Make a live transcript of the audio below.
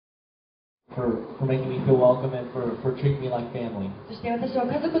for making me feel welcome and for treating me like family. そして私を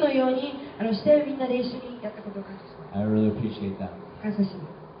家族のようにしてみんなで一緒にやったことを感謝します。 I really appreciate that. 感謝しま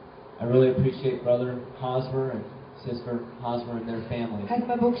す。 I really appreciate Brother Hosmer and Sister Hosmer and their family. カズ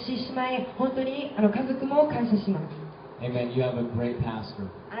マ牧師姉妹、本当に家族も感謝します。 Amen. You have a great pastor.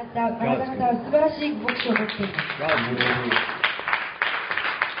 あなた方は素晴らしい牧師を持っています。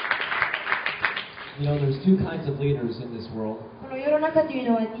 You know, there's two kinds of leaders in this world. この世の中という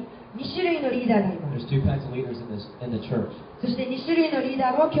のは 2種類のリーダーがいます。 There's two kinds of leaders in the church. そして2種類のリー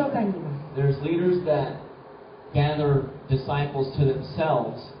ダーも教会にいます。 There's leaders that gather disciples to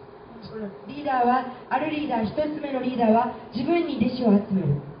themselves. リーダーは、あるリーダー、一つ目のリーダーは自分に弟子を集め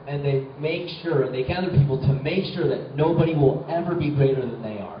る。 And they make sure, they gather people to make sure that nobody will ever be greater than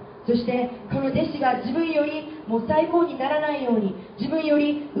they are. そしてこの弟子が自分よりもう最高にならないように、自分よ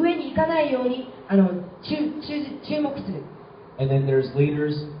り上に行かないように注目する。 And then there's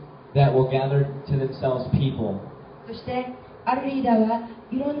leaders that will gather to themselves people. そしてあるリーダーは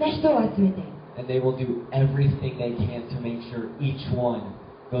いろんな人を集めて、 And they will do everything they can to make sure each one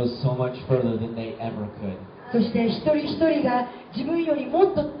goes so much further than they ever could. そして一人一人が自分よりも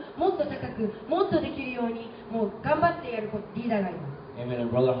っと高く、もっとできるようにもう頑張ってやるリーダーがいます。 Amen.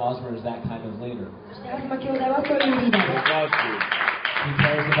 And Brother Hosmer is that kind of leader. そして東兄弟はそういうリーダーです。 He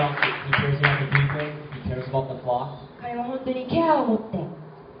cares about the people. He cares about the flock. 彼は本当にケアを持って、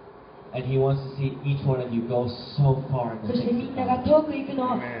 And he wants to see each one of you go so far in そ the して things みん of なが God. 遠く行くの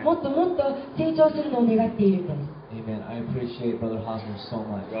をもっともっと成長するのを願っているんです。 Amen. I appreciate Brother Hosmer so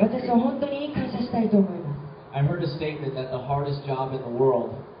much. 私は本当に感謝したいと思います。 I heard a statement that the hardest job in the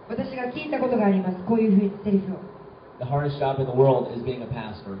world, 私が聞いたことがあります。こういうふうにセリフを。 the hardest job in the world is being a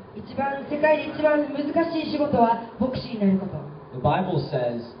pastor. 世界で一番難しい仕事は牧師になること。 The Bible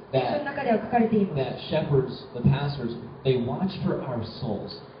says 聖書の that 中では書かれています。 that shepherds, the pastors, they watch for our souls.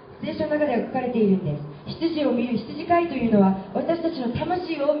 聖書の中では書かれているんです。羊を見る羊飼いというのは私たちの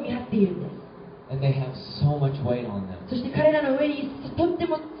魂を見張っているんです。 And they have so much weight on them. そして彼らの上にとって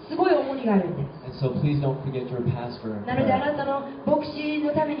もすごい重荷があるんです。 And so please don't forget your pastor in なのであ prayer. なたの牧師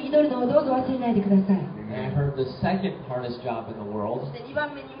のために祈るのをどうぞ忘れないでください。 And I heard the second hardest job in the そ world, して2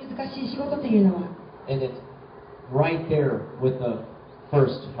番目に難しい仕事というのは、 and it's right there with the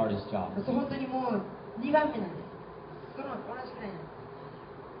first hardest job, 本当にもう2番目なんです。その同じくらいなんで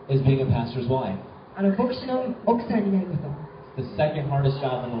す。 is being a pastor's wife. 牧師の奥さんになること。 The second hardest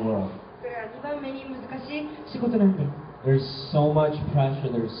job in the world. それは2番目に難しい仕事なんです。 There's so much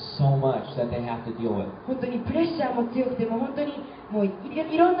pressure, there's so much that they have to deal with. 本当にプレッシャーも強くても本当にもう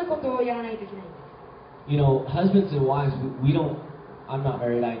いろんなことをやらないといけないんです。 You know, husbands and wives, we don't, I'm not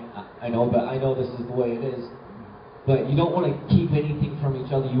married, I know, but I know this is the way it is. But you don't want to keep anything from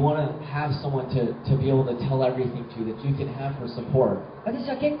each other. You want to have someone to be able to tell everything to, that you can have for support. 私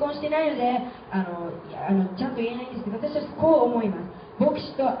は結婚してないのでちゃんと言えないんですけど、私はこう思います。牧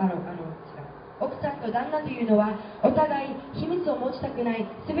師と奥さんと旦那というのはお互い秘密を持ちたくない、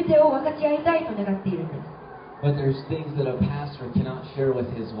全てを分かち合いたいと願っているんです。 But there's things that a pastor cannot share with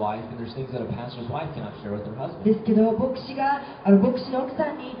his wife, and there's things that a pastor's wife cannot share with her で husband. すけど牧師の奥さ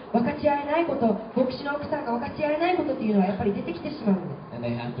んに分かち合えないこと、牧師の奥さんが分かち合えないことというのはやっぱり出てきてしまうんです。 And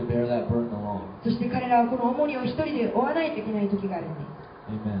they have to bear that burden alone. そして彼らはこの重荷を一人で負わないといけない時があるんです。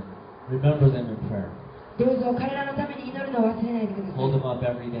 Amen. Remember them in prayer. どうぞ彼らのために祈るのを忘れないでくださ Hold い。 them up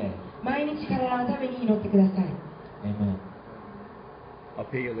every day. 毎日彼らのために祈ってください。 Amen. I'll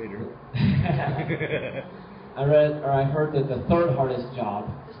pay you later. I heard that the third hardest job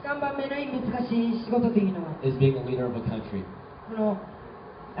 3番目の難しい仕事というのは、 is being a leader of a country. この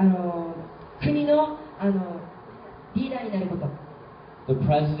国のリーダーになること。 The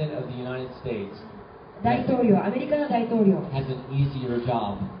President of the United States 大統領、アメリカの大統領 has an easier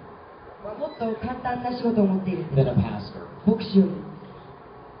job はもっと簡単な仕事を持っているんで than a す。 pastor. 牧師より。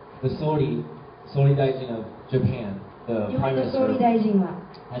 The Sori Daijin of Japan, 日 the 本 Prime の総理 Minister, 大臣は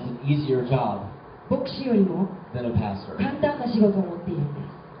has an easier job 牧師よりも than a pastor. 簡単な仕事を持っているんで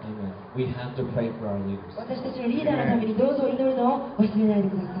す。 Amen. We have to pray for our leaders. 私たちのリーダーのためにどうぞ祈るのを忘れないで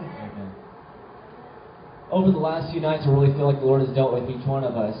ください。 Amen. Over the last few nights, I really feel like the Lord has dealt with each one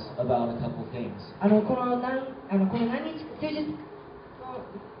of us about a couple things. この何日数日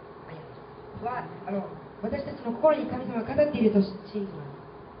は私たちの心に神様が語っていると信じま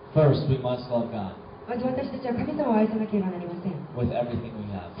す。 First, we must love God まず私たちは神様を愛さなければなりません。 with everything we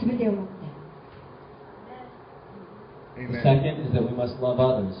have. すべてを持って。 The Amen. second is that we must love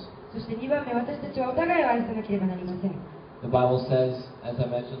others. そして2番目、私たちはお互いを愛さなければなりません。 The Bible says, as I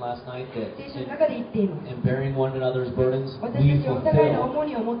mentioned last night, that 聖書の中で言っています。 in bearing one another's burdens, 私た we ちはお互いの fulfill 重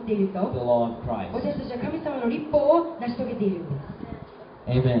荷を持っている the と、 law of Christ. 私たちは神様の立法を成し遂げているんです。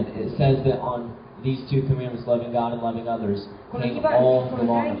Amen. It says that on these two commandments, loving God and loving others, hang all the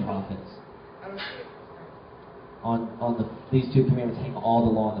law and the prophets. These two commandments hang all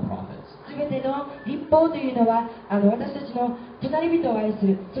the law and the prophets. すべての立法というのは私たちの隣人を愛す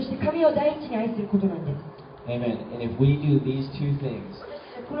る、そして神を第一に愛することなんです。Amen. And if we do these two things,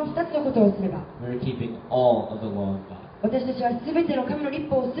 この2つのことをすれば、 we're keeping all of the law of God. 私たちはすべての神の立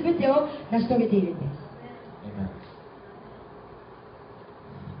法をすべてを成し遂げているんです。Amen.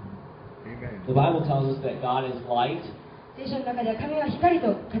 Amen. The Bible tells us that God is light, 聖書の中では神は光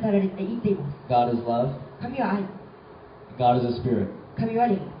と語られて言っています。 God is love, 神は愛、 God is a spirit. 神は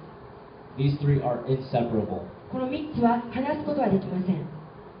霊。 These three are inseparable. この3つは離すことはできません。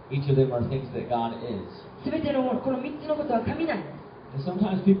 Each of them are things that God is. すべてのもの、この3つのことは神なんです。 And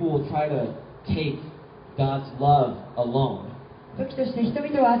sometimes people will try to take God's love alone. 時として人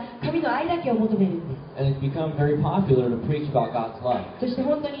々は神の愛だけを求めるんです。 And it's become very popular to preach about God's love. そして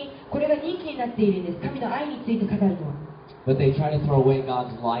本当にこれが人気になっているんです。神の愛について語るのは。 But they try to throw away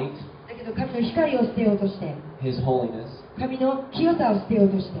God's light, だけど神の光を捨てようとして、 His holiness, 神の清さを捨てよう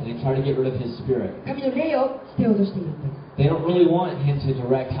とし and て、 they try to get rid of His spirit. 神の霊を捨てようとしているんです。 They don't really want Him to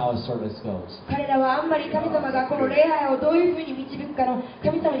direct how a service goes. 彼らはあんまり神様がこの礼拝をどういうふうに導くかの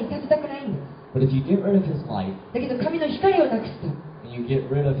神様にさせたくないんです。 But if you get rid of His light だけど神の光をなくすと、 and you get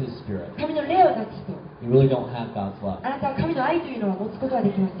rid of His spirit, 神の霊をなくすと、 you really don't have God's love. あなたは神の愛というのは持つことは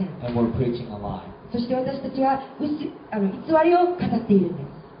できません。 And we're preaching a lie. そして私たちは偽りを語っているんです。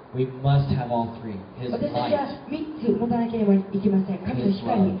 We must have all three. His 私たちは light 3つ持たなければいけません。神の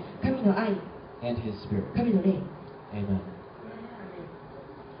光、神の愛、 and His spirit. 神の霊。 Amen.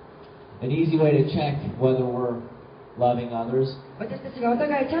 An easy way to check whether we're loving others, 私たちがお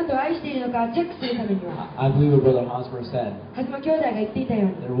互いちゃんと愛しているのかチェックするためには、 I believe what Brother Hosmer said, はずま兄弟が言っていたよう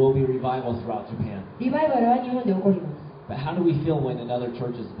に、 there will be revival throughout Japan. リバイバルは日本で起こります。 But how do we feel when another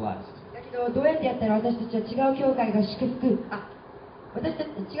church is blessed? だけど、どうやってやったら私たちは違う教会が祝福、私たち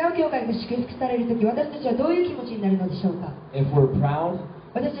違う教会が祝福されるとき、私たちはどういう気持ちになるのでしょうか。 If we're proud,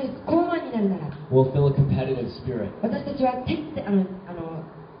 私たちが高慢になるなら、 we'll feel a competitive spirit. 私たちは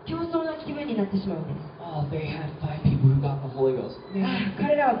競争の気分になってしまうんです。 Oh, they had 5 people who got the Holy Ghost.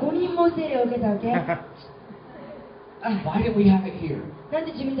 彼らは5人も聖霊を受けたわけ。 Why didn't we have it here? なん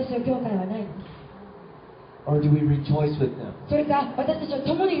で自分たちの教会はないの？ Or do we rejoice with them? それか私たちは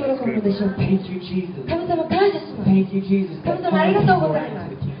共に喜ぶのでしょうか。 Thank you, Jesus. 神様感謝します。 Thank you, Jesus. 神 that 様あり 5がとう people ご were ざいま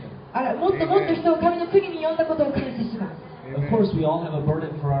into す the kingdom. もっともっと人を神の国に呼んだことを感謝します。 Of course, we all have a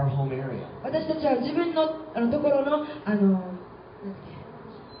burden for our home area. 私たちは自分のところの重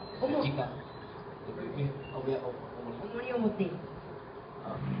荷を持っている。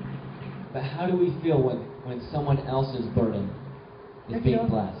 But how do we feel when someone else's burden だ is けど being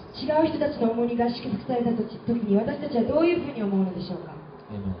blessed? 違う人たちの重荷が祝福された時に私たちはどういうふうに思うのでしょうか。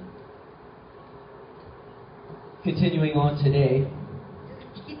 Amen. Continuing on today,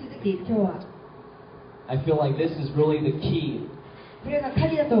 引き続き今日は I feel like this is really the key これが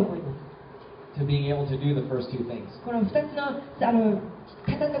鍵だと思います。 to being able to do the first two things. この2つの語った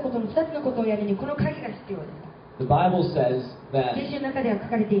ことの2つのことをやるにこの鍵が必要です。 The Bible says that 聖書の中では書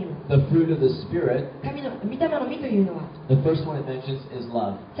かれています。 the fruit of the Spirit, 神の御霊の実というのは the first one it mentions is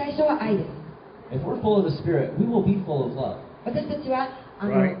love. 最初は愛です。 If we're full of the Spirit, we will be full of love. 私たちは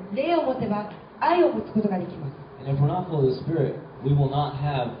Right. 霊を持てば愛を持つことができます。 And if we're not full of the Spirit, we will not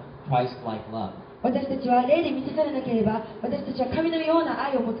have Christ-like love. 私たちは霊で満たされなければ私たちは神のような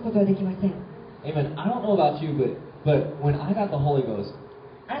愛を持つことはできません。 Amen. I don't know about you, but when I got the Holy Ghost,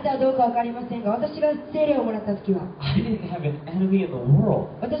 あなたはどうかわかりませんが私が聖霊をもらった時は I didn't have an enemy in the world.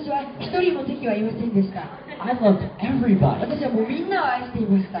 私は一人も敵はいませんでした。 I loved everybody. 私はもうみんなを愛してい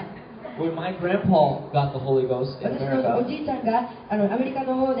ました。 When my grandpa got the Holy Ghost in 私のお America, じいちゃんがアメリカ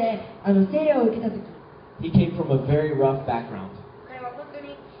の方で聖霊を受けた時、 he came from a very rough background. 彼は本当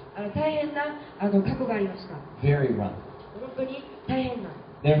に大変な過去がありました。 Very rough. 本当に大変な。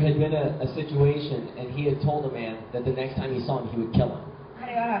 There had been a situation, and he had told a man that the next time he saw him, he would kill him.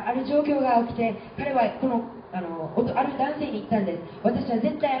 彼はある状況が起きて、彼はこのある男性に言ったんです。私は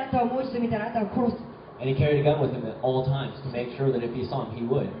絶対あなたをもう一度見たらあなたを殺す。 And he carried a gun with him at all times to make sure that if he saw him, he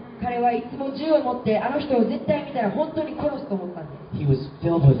would. 彼はいつも銃を持ってあの人を絶対見たら本当に殺すと思ったんです。 He was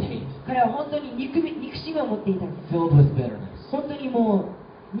filled with hate, 彼は本当に憎しみを持っていたんです。 filled with bitterness. 本当にも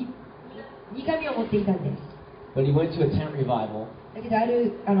う苦みを持っていたんです。 But he went to a tent revival, だけどあ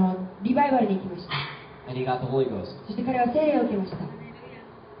るリバイバルに行きました。 and he got the Holy Ghost. そして彼は聖霊を受けました。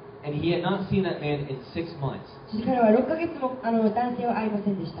 And he had not seen that man in 6 months. そして彼は6ヶ月も男性を会いませ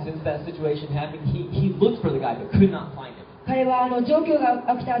んでした。 Since that situation happened, he looked for the guy but could not find him. 彼は状況が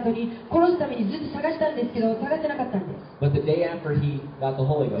起きた後に殺すためにずっと探したんですけど探せなかったんです。But the day after he got the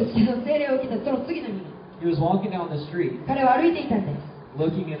Holy そ Ghost, してその聖霊を受けたその次の日に he was walking down the street, 彼は歩いていたんです。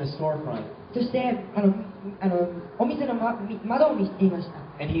 looking in a storefront, そしてお店の、窓を見ていました。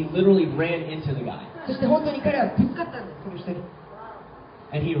 and he literally ran into the guy. そして本当に彼はぶつかったんです、この人に。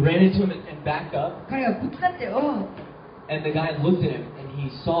 And he ran into him and backed up, 彼はぶつかって、おお。 and the guy looked at him, and he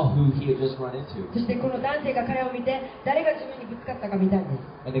saw who he had just run into. そしてこの男性が彼を見て、誰が自分にぶつかったか見たんです。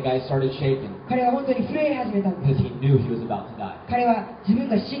 And the guy started shaking 彼は本当に震え始めたんで because す。 he knew he was about to die. 彼は自分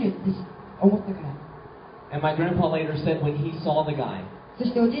が死ぬって思ったから。 And my grandpa later said when he saw the guy, そ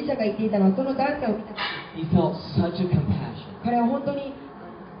しておじいちゃんが言っていたのは、その男性を見た時、 he felt such a compassion. 彼は本当に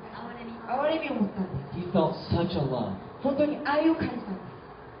憐れみを持ったんです。 He felt such a love. 本当に愛を感じたんです。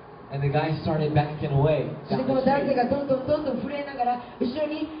 And the guy started backing away そして down この the 男性 street. がどんどん震えながら後ろ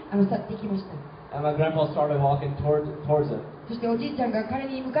に去っていきました。 And my grandpa started walking towards him. そしておじいちゃんが彼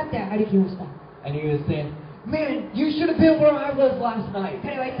に向かって歩きました。 And he was saying, man, you should have been where I was last night.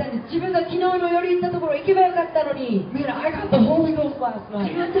 彼は言ったんです。自分が昨日の夜行ったところ行けばよかったのに。 Man, I got the Holy Ghost last 自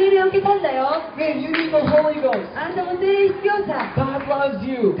night. 分聖霊を受けたんだよ。 Man, you need the Holy Ghost. あなたも聖霊必要さ。 God loves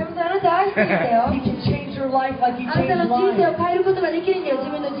you. 神様あなたを愛してるんだよ。 He can change your life like He あな changed たの人生 mine. を変えることができるんだよ。自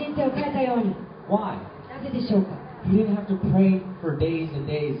分の人生を変えたように。 Why? なぜでしょうか。 He didn't have to pray for days and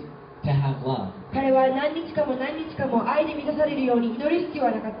days to have love 彼は何日かも愛で満たされるように祈る必要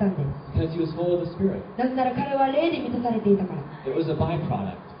はなかったんです。 because he was full of the Spirit. なぜなら彼は霊で満たされていたから。 It was a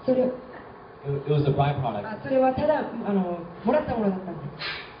byproduct. それ It was a byproduct. それはただもらったものだったんで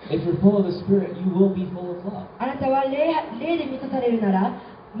す。 If you're full of the Spirit, you will be full of love. あなたは霊で満たされるなら、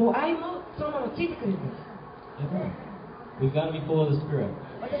もう愛もそのままついてくるんです。 Amen. We've got to be full of the Spirit.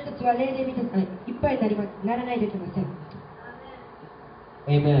 私たちは霊でいっぱいにならないといけません。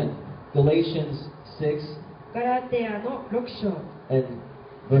 Amen. Galatians 6ガラテヤの6章 and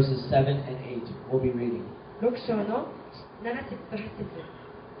verses 7 and 8. We'll be reading. 6章の7節と8節。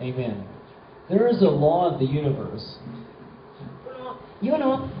 Amen. There is a law of the universe この世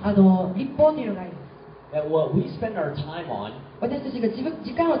の立法というのがあります。 that what we spend our time on 私たちが時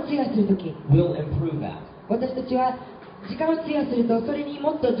間を費やするとき、 will improve that. 私たちは時間を費やすると、それに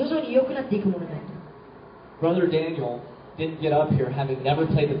もっと徐々に良くなっていくものなんです。 Brother Daniel didn't get up here having never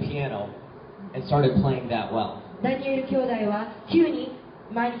played the piano and started playing that well. ダニエル兄弟は急に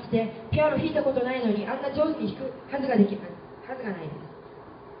前に来てピアノ弾いたことないのにあんな上手に弾くはずがないです。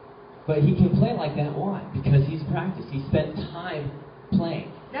 But he can play like that. Why? Because he's practiced. He spent time playing.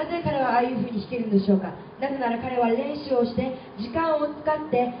 なぜ彼はああいうふうに弾けるんでしょうか。なぜなら彼は練習をして時間を使っ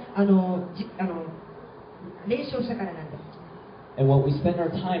て練習をしたからなんです。 And what we spend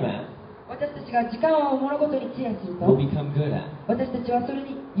our time at, 私たちが時間を物事に費やする we'll と、 become good at. 私たちはそれ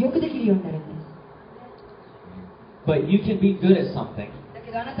によくできるようになるんです。 But you can be good at something, だ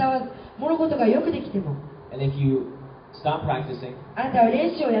けどあなたは物事がよくできても、 and if you stop practicing, あなたは練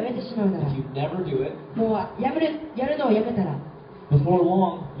習をやめてしまうなら、 if you never do it, もうやるのをやめたら、 before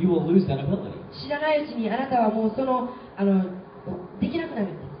long, you will lose that ability. 知らないうちにあなたはもうできなくなるん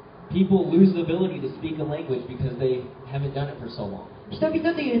です。 People lose the ability to speak a language because they haven't done it for so long. 人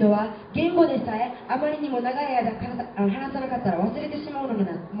々というのは言語でさえあまりにも長い間話さなかったら忘れてしまうも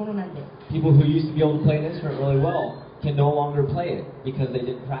のなんです。 People who used to be able to play an instrument really well can no longer play it because they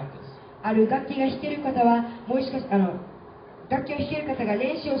didn't practice. ある楽器が弾ける方はもしかし楽器を弾ける方が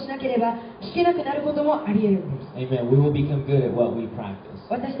練習をしなければ弾けなくなることもあり得るんです。 Amen. We will become good at what we practice.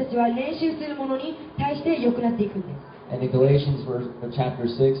 私たちは練習するものに対して良くなっていくんです。 And in Galatians chapter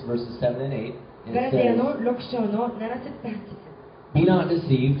 6, verses 7 and 8, ガラ it テヤ says, の6章の7節と8節。 Be not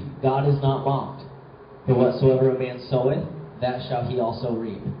deceived, God is not mocked. For whatsoever a man soweth, that shall he also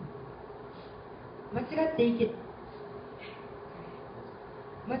reap. 間違って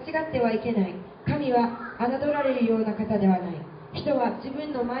はいけない。神は侮られるような方ではない。人は自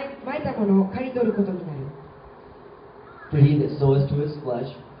分のまいたものを刈り取ることになる。 For he that soweth to his flesh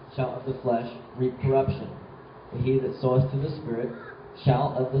shall of the flesh reap corruption. But he that soweth to the Spirit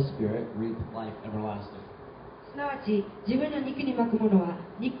shall of the Spirit reap life everlasting. すなわち自分の肉にまくものは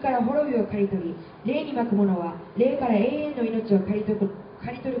肉から滅びを刈り取り、霊にまくものは霊から永遠の命を刈り取る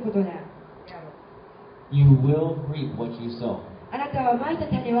ことである。 You will reap what you sow. あなたはまいた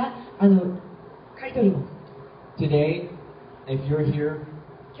種は刈り取ります。 Today, if you're here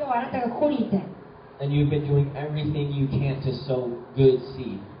今日はあなたがここにいて、 and you've been doing everything you can to sow good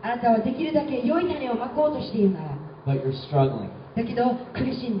seed, あなたはできるだけ良い種をまこうとしているなら、 but you're struggling, だけど苦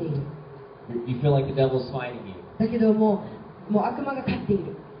しんでいる。 you feel like the devil's fighting you, だけどもう悪魔が勝ってい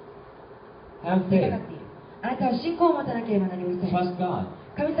る。 have 戦っ faith. ている。あなたは信仰を持たなければなりません。 Trust God.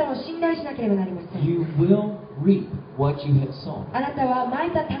 神様を信頼しなければなりません。 You will reap what you have sown. あなたはま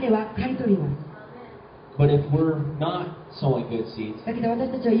いた種は刈り取ります。But if we're not sowing good seeds, だけど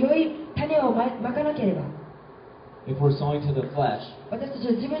私たちは良い種をまかなければ、 if we're sowing to the flesh, 私たち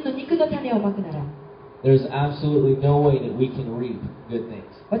は自分の肉の種をまくなら、 there's absolutely no way that we can reap good things.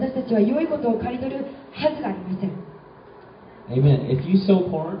 私たちは良いことを刈り取るはずがありません。 Amen. If you sow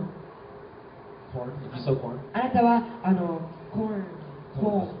corn, if you sow corn, あなたはト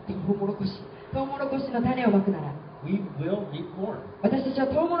ウモロコシの種をまくなら、 we will reap corn. 私たちは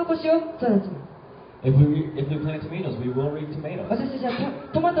トウモロコシを育ちます。 If we plant tomatoes, we will reap tomatoes. 私たちは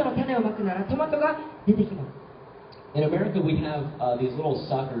トマトの種をまくならトマトが出てきます。 In America, we have these little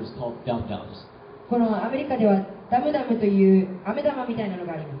suckers called dum-dums. このアメリカではダムダムという飴玉みたいなの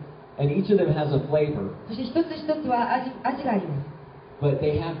があります。 And each of them has a flavor, そして一つ一つは味があります。 but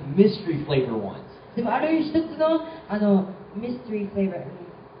they have mystery flavor ones. でもある一つのミステリーフレーバ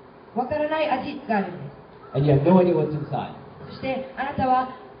ー、わからない味があるんです。 And you have no idea what's inside. そしてあなた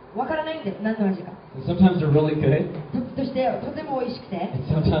はわからないんです。何の味か。 And sometimes they're really good, 時としてとても美味しくて、 and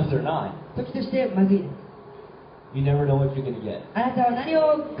sometimes they're not. 時としてまずいです。 You never know what you're going to get. あなたは何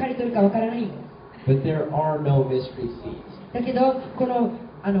を刈り取るかわからないんです。 But there are no mystery seeds. だけどこの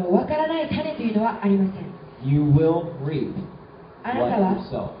わからない種というのはありません。 You will reap あなた what は you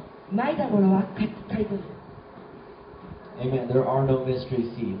sow. まいたものは刈り取る。 Amen. There are no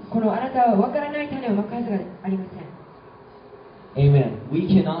mystery seeds. このあなたはわからない種をまくはずがありません。 Amen. We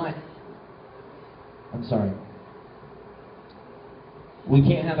cannot. I'm sorry. We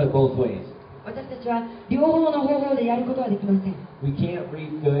can't have it both ways. 私たちは両方の方法でやることはできません。 We can't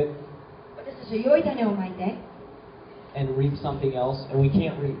reap good 私たちは良い種をまいて、 and reap something else, and we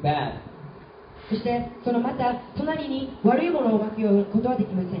can't reap bad. そしてそのまた隣に悪いものをまくことはで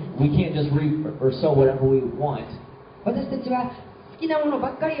きません。 We can't just reap or sow whatever we want 私たちは好きなもの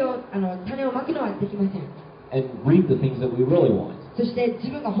ばっかりを種をまくのはできません。 and reap the things that we really want. そして自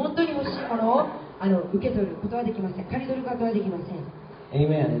分が本当に欲しいものを受け取ることはできません。刈り取ることはできません。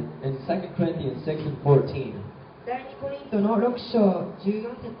 Amen. In 2 Corinthians 6 and 14, 第2コリントの6章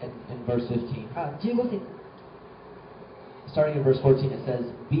14節 in verse 15, 15節 starting in verse 14, it says,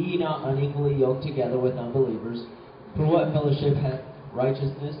 Be ye not unequally yoked together with unbelievers, for what fellowship hath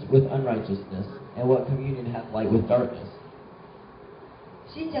righteousness with unrighteousness, and what communion hath light with darkness?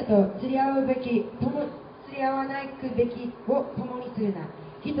 信者と釣り合うべき、釣り合わないくべきを共にするな。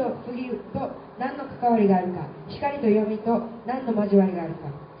火と釘と何の関わりがあるか、光と闇と何の交わりがあるか。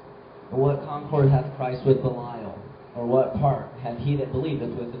 Or what concord hath Christ with Belial? Or what part hath he that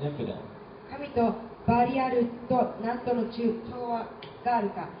believeth with an infidel? 神とバリアルと何との中調和がある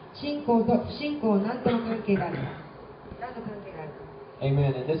か、信仰と不信仰何との関係があるか。何の関係があるか。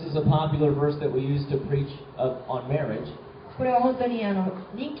 Amen. And this is a popular verse that we use to preach on marriage. これは本当に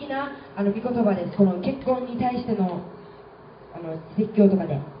人気な御言葉です。この結婚に対しての説教とか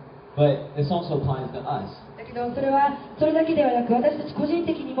で。 But this also applies to us. だけどそれはそれだけではなく、私たち個人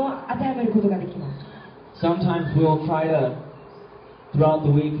的にも当てはめることができます。 Sometimes we'll try to, throughout the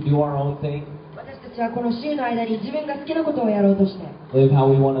week, do our own thing, 私たちはこの週の間に自分が好きなことをやろうとして、 live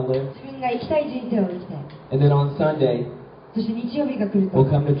how we want to live. 自分が生きたい人生を生きて、 And then on Sunday, そして日曜日が来ると we'll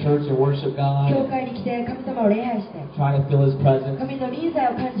come to church and worship 教 God, 会に来て神様を礼拝して、 try to feel His presence. 神の臨在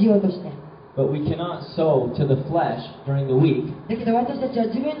を感じようとして、 But we cannot sow to the flesh during the week だけど私たちは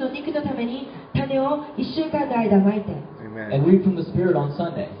自分の肉のために種を1週間の間まいて、 Amen. and reap from the Spirit on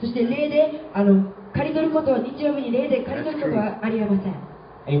Sunday. そして霊で刈り取ることを、日曜日に霊で刈り取ることはありえません。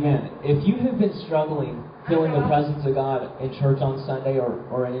 Amen. If you have been struggling feeling the presence of God in church on Sunday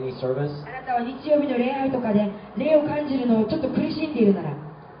or in any service, あなたは日曜日の礼拝とかで霊を感じるのをちょっと苦しんでいるなら、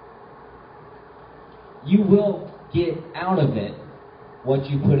 you will get out of it what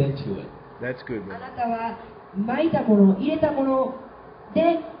you put into it. That's good, あ man. なたは撒いたもの、入れたもの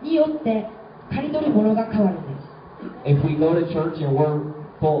によって刈り取るものが変わるんです。 If we go to church and we're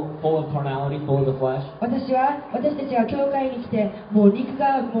full of carnality, full of the flesh, 私たちが教会に来て、もう肉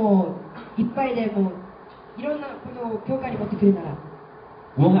がもういっぱいで、もういろんなことを教会に持ってくるなら、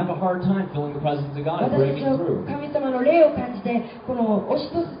 we'll have a hard time feeling the presence of God 私た breaking ちは through. 神様の霊を感じて、この押し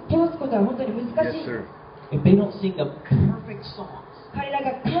通すことは本当に難し Yes, い。 sir. If they don't sing the perfect songs, 彼ら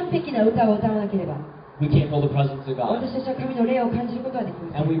が完璧な歌を歌わなければ、 we can't feel the presence of 私 God. たちは神の霊を感じることはでき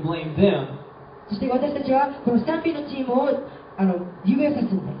ませ And ん。 we blame them そして私たちはこの賛美のチームを指をさす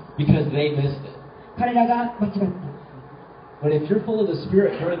んです。 because they missed it. 彼らが間違った。 But if you're full of the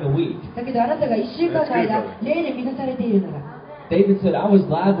Spirit during the week, だけどあなたが1週間の間、霊で満たされているなら、 David said, I was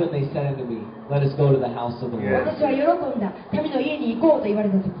glad when they said unto me, Let us go to the house of the Yeah. Lord. 私は喜んだ。神の家に行こうと言われ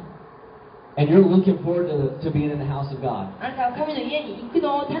たとき、 And you're looking forward to being in the house of God. あなたは神の家に行く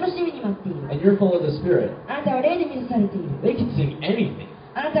のを楽しみに待っている。 And you're full of the Spirit. あなたは霊で満たされている。 They can sing anything.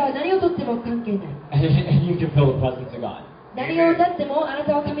 あなたは何をとっても関係ない。 and you can feel the presence of God. 何を歌ってもあな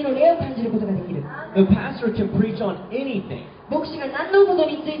たは神の霊を感じることができる。 The pastor can preach on anything, 牧師が何のこと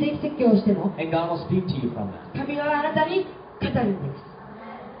について説教をしても and God will speak to you from that. 神はあなたに語るんです。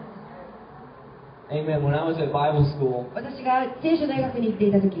 Amen. When I was at Bible school, 私が聖書大学に行って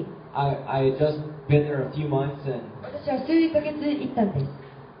いた時、 I had just been there a few months, and 私は数ヶ月行ったんです。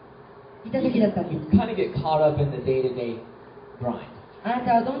いた時だったんで you す。 kind of get caught up in the day-to-day grind. あな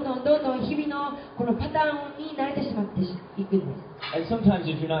たはどんどん日々のこのパターンに慣れてしまっていくんです。 And sometimes,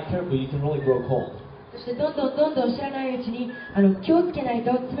 if you're not careful, you can really grow cold. そしてどんどん知らないうちに気をつけない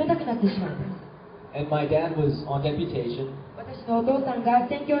と冷たくなってしまうんです。 And my dad was on deputation, 私のお父さんが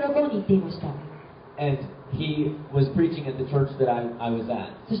宣教旅行に行っていました。 and he was preaching at the church that I was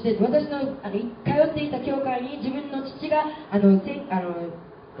at. そして私の通っていた教会に自分の父が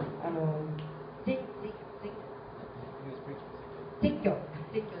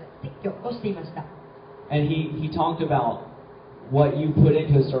説教をしていました。 And he talked about what you put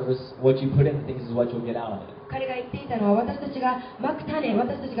into a service, what you put into things is what you'll get out of it. 彼が言っていたのは私たちがまく種、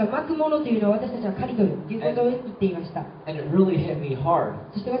私たちがまくものというのを私たちは刈り取るということを言っていました。 And it really hit me hard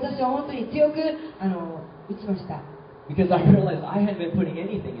そして私は本当に強く打ちました。 because I realized I hadn't been putting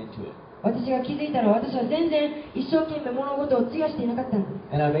anything into it. 私が気づいたのは私は全然一生懸命物事を費やしていなかったんで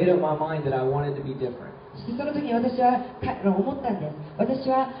す。 And I made up my mind that I wanted to be different. そしてその時に私は思ったんです。私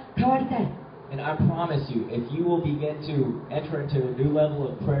は変わりたい。 And I promise you, if you will begin to enter into a new level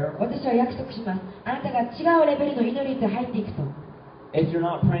of prayer, 私は約束します。あなたが違うレベルの祈りに入っていくと。 if you're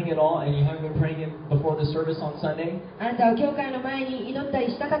not praying at all and you haven't been praying it before the service on Sunday, あなたは教会の前に祈ったり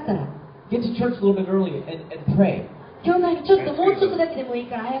したかったら、 get to church a little bit early and pray. 教会にちょっともうちょっとだけでもいい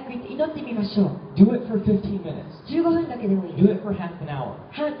から早く行って祈ってみましょう。 Do it for 15 minutes. 15分だけでもいい Do です。 it for half an hour.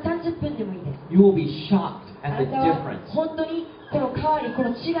 30分でもいいです。 You will be shocked あ at な the たは difference 本当にこの変わり、この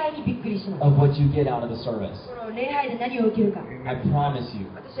違いにびっくりします。 of what you get out of the service. この礼拝で何を受けるか。 I promise you.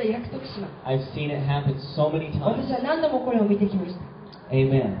 私は約束します。 I've seen it happen so many 私 times. は何度もこれを見てきました。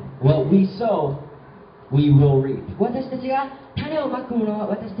 Amen. What we sow, we will reap. 私たちが種をまくものは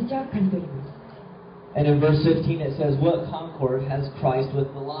私たちは刈り取ります。 And in verse 15 it says, what concord has Christ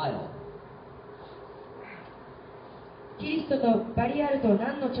with Belial? キリストとバリアルと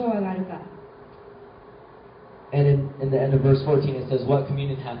何の調和があるか。 And in the end of verse 14 it says, what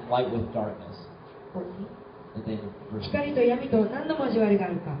communion hath light with darkness? At the end of verse 光と闇と何の交わりがあ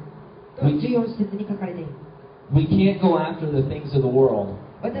るか。と14節に書かれている。 We can't go after the things of the world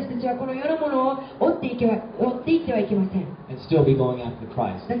私たちはこの世のものを追っていってはいけません。 and still be going after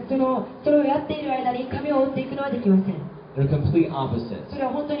Christ. だってそれをやっている間に神を追っていくのはできません。 They're complete opposites. それ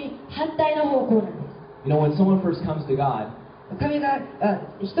は本当に反対の方向なんです。 You know, when someone first comes to God,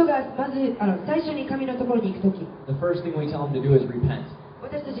 人がまず最初に神のところに行くとき、 the first thing we tell them to do is repent.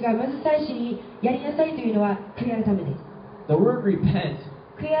 私たちがまず最初にやりなさいというのは悔い改めです。 The word repent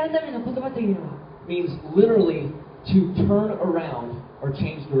悔い改めの言葉というのは means literally to turn around or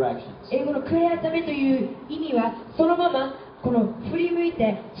change directions. 英語の悔い改めという意味はそのままこの振り向い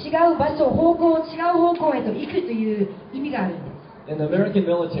て違う場所、違う方向へと行くという意味があるんです。 In the American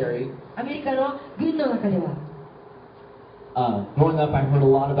military, アメリカの軍の中では growing up, I heard a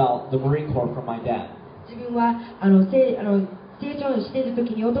lot about the Marine Corps from my dad. 自分は成長している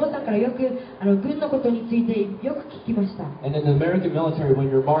時にお父さんからよく軍のことについてよく聞きました。 And in the American military, when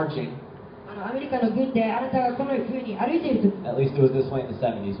you're marching, アメリカの軍であなたがこの風に歩いている時 at least it was this way in the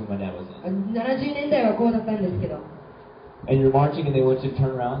 70s when my dad was in. 70年代はこうだったんですけど And you're marching and they want you to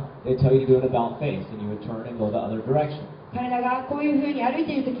turn around, they tell you to do an about face, and you would turn and go the other direction. 彼らがこういう風に歩い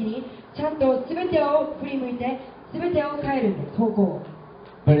ている時にちゃんと全てを振り向いて全てを変えるんです、方向を。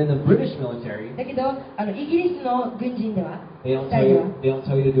 But in the British military, だけどイギリスの軍人では they don't 時代では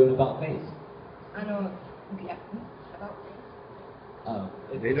tell you to do an about face. いや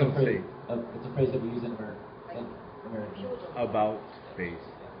It's They a don't phrase- say. It's a phrase that we use in America. About face.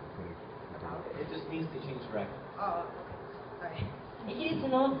 It just means to change direction. イギリス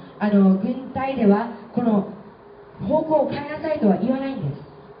の軍隊ではこの方向を変えなさいとは言わないんです。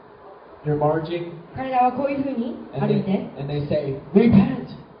 You're marching, 彼らはこういう風に and 歩いて they say, repent!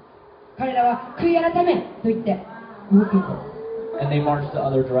 彼らは悔い改めと言って動くんです。 And they march the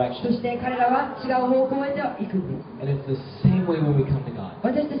other そ direction. して彼らは違う方向へと行くんです。 And it's the same way when we come to God.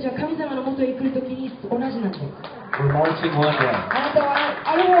 私たちは神様のもとへ来るときに同じなんです。 We're marching one way, あなたは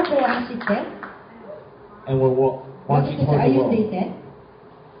ある方向を走って、 and we're 私 marching たちは toward the 歩んでい world. て、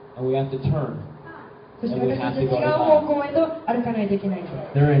 And we have to turn そして And we 私 have たち to は go 違う to 方向へと歩かないといけないんです。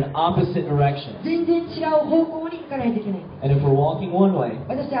 They're in opposite directions. 全然違う方向に行かないといけないんです。 And if we're walking one way,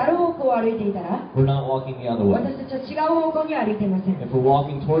 私たちある方向を歩いていたら、 we're not walking the other way. 私たちは違う方向には歩いていません。 If we're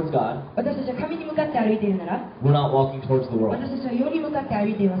walking towards God, 私たちは神に向かって歩いているなら、 we're not walking towards the world. 私たちは世に向かって歩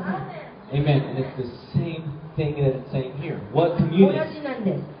いていません。 Amen. And it's the same thing that it's saying here. What 同 communion じなん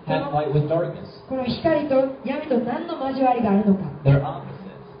です。 has light with darkness? この光と闇と何の交わりがあるのか。 They're opposites.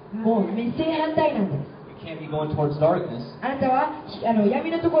 もう正反対なんです。 You can't be going towards darkness あなたは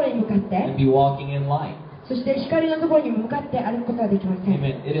闇のところに向かって、 and be walking in light. そして光のところに向かって歩くことはできません。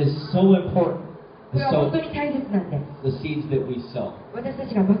 Amen. It is so important. これは本当に大切なんです。 The seeds that we sow. 私た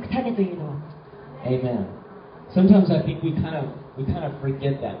ちがまく種というのは。 Amen. Sometimes I think we kind of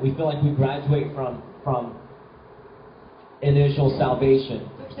forget that. We feel like we graduate from initial salvation.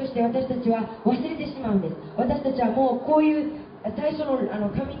 時として私たちは忘れてしまうんです。私たちはもうこういう最初の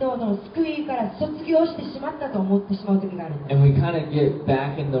神の救いから卒業してしまったと思ってしまう時があるんです。 And we kind of get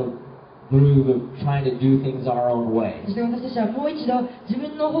back in the groove of trying to do things our own way. そして私たちはもう一度自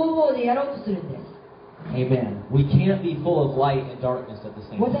分の方法でやろうとするんです。 Amen. We can't be full of light and darkness at the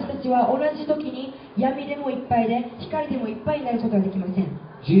same 私た time. ちは同じ時に闇でもいっぱいで光でもいっぱいになることはできません。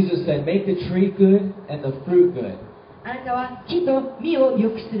 Jesus said, make the tree good and the fruit good. あなたは木と実を良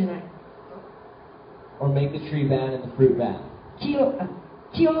くするな。 Or make the tree bad and the fruit bad. 木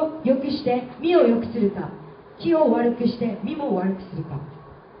を良くして実を良くするか、木を悪くして実も悪くするか。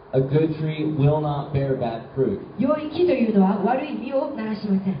 A good tree will not bear bad fruit. 良い木というのは悪い実をならし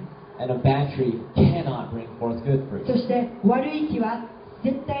ません。 And a bad tree cannot bring forth good そ fruit. して悪い木は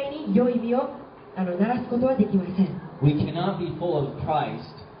絶対に良い実をならすことはできません。 We cannot be full of Christ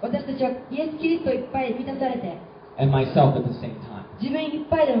私たちはイエス・キリストいっぱい満たされて、 and myself at the same time. 自分いっ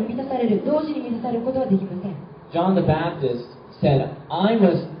ぱいでも満たされる、同時に満たされることはできません。 John the Baptist said, I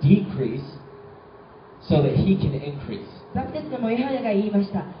must decrease so that he can increase. バプテスマのヨハネが言いま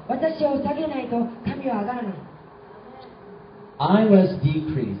した。私を下げないと神は上がらない。 I must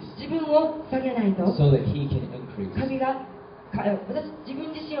decrease 自分を下げないと so that he can increase. 神が自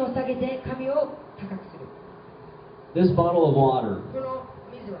分自身を下げて神を高くする。 This bottle of water この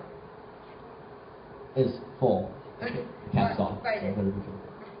水は is full. Caps い off. っぱいです。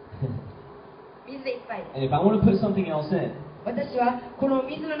水でいっぱいです。 And if I want to put something else in, 私はこの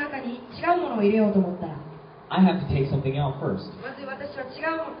水の中に違うものを入れようと思ったら、 I have to take something out first. まず私は違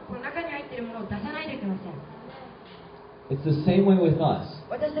うこの中に入っているものを出さないといけません。 It's the same way with us.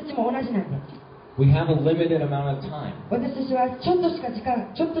 私たちも同じなんです。 We have a limited amount of time. 私たちはちょっとした時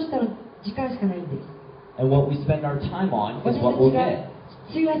間しかないんです。 And what we spend our time on 私 is た what we'll ちが get.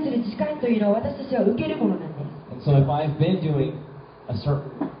 費やする時間というのは私たちは受けるものなんです。 And so if I've been doing a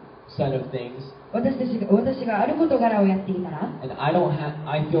certain set of things 私がある事柄をやっていたら、 and I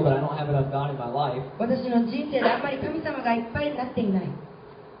feel that I don't have enough God in my life, 私の人生であんまり神様がいっぱいになっていない。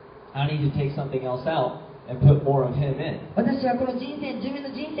 I need to take something else out and put more of Him in. 私はこの自分の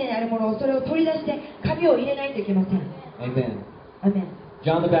人生にあるものをそれを取り出して神を入れないといけません。 Amen. アメン。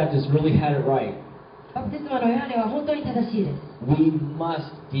 John the Baptist really had it right. バプテスマのヨハネは本当に正しいです。 We must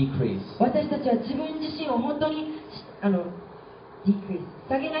decrease 私たちは自分自身を本当にディクリス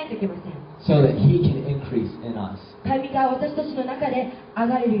下げないといけません。 so that He can increase in us. 神が私たちの中で上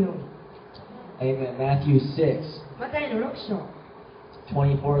がれるように。 Amen. Matthew 6, マタイの6章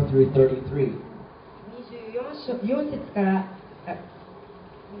 24 through 33. 4節から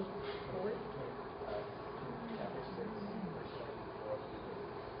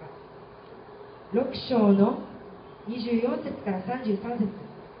6章の24節から33節。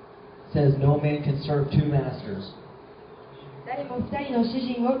 says, No man can serve two masters. 誰も2人の主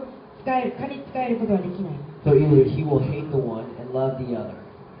人を使えることはできない。 So either he will hate the one and love the other.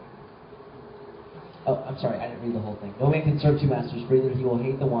 Oh, I'm sorry, I didn't read the whole thing. No man can serve two masters, for either he will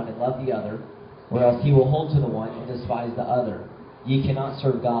hate the one and love the other, or else he will hold to the one and despise the other. Ye cannot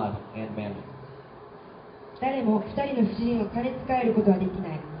serve God and mammon. 誰も2人の主人を兼ね使えることはでき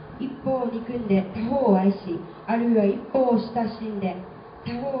ない。一方を憎んで他方を愛し、あるいは一方を親しんで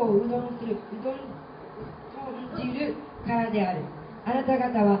他方をうどんじるからである。あなた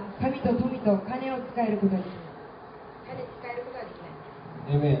方は神と富と金を使えることはできな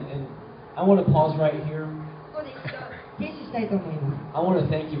い。 Amen. And I want to pause right here. ここで一度停止したいと思います。 I want to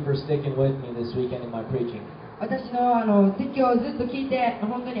thank you for sticking with me this weekend in my preaching. 私の説教をずっと聞いて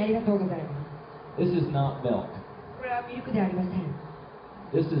本当にありがとうございます。 This is not milk. これはミルクではありません。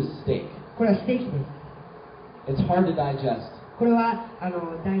 This is steak. これはステーキです。 It's hard to digest. これは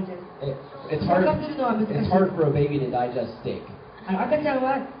ダイジェス It's ト。 hard. 消化するのは難しい。 It's hard for a baby to digest steak. 赤ちゃん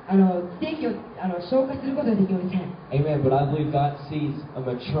はステーキを消化することができません。 Amen. But I believe God sees a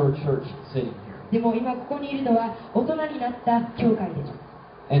mature church sitting here. でも今ここにいるのは大人になった教会です。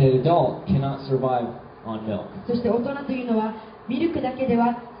 And an adult cannot survive on milk. そして大人というのはミルクだけで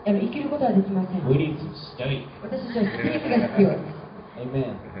は生きることはできません。 We need some steak. 私たちはステーキが必要です。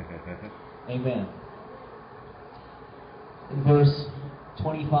 Amen. Amen. In verse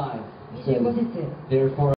 25, it 25 says, 節。 Therefore